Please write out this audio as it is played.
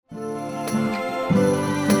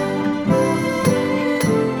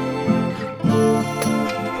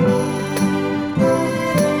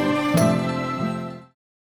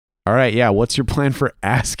right. Yeah. What's your plan for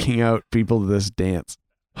asking out people to this dance?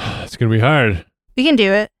 It's going to be hard. We can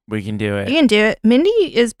do it. We can do it. You can do it. Mindy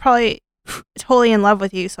is probably totally in love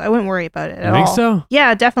with you, so I wouldn't worry about it at all. You think so?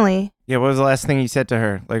 Yeah, definitely. Yeah, what was the last thing you said to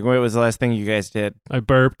her? Like, what was the last thing you guys did? I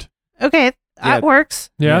burped. Okay, that works.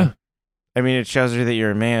 Yeah. I mean, it shows her that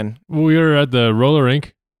you're a man. We were at the roller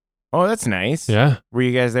rink. Oh, that's nice. Yeah. Were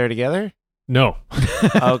you guys there together? No.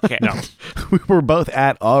 Okay. No. We were both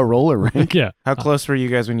at a roller rink. Yeah. How close were you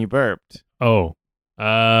guys when you burped? Oh.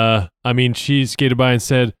 I mean, she skated by and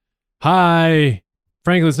said, "Hi,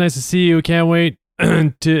 Franklin, it's nice to see you. Can't wait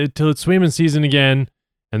till it's swimming season again."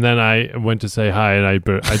 And then I went to say hi, and I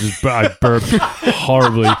burped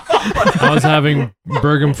horribly. I was having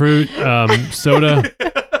Bergam fruit soda,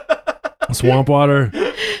 swamp water,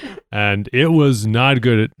 and it was not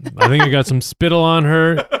good. I think I got some spittle on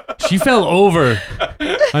her. She fell over.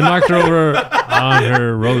 I knocked her over on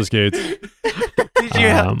her roller skates.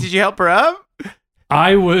 Did you help her up?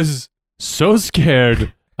 I was so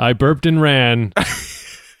scared. I burped and ran.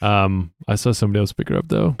 I saw somebody else pick her up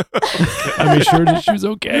though. I made sure that she was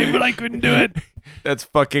okay, but I couldn't do it. That's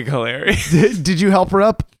fucking hilarious. Did you help her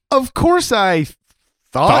up? Of course I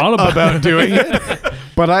thought about doing it,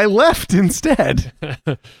 but I left instead.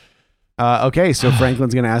 Okay, so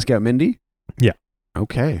Franklin's going to ask out Mindy? Yeah.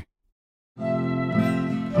 Okay.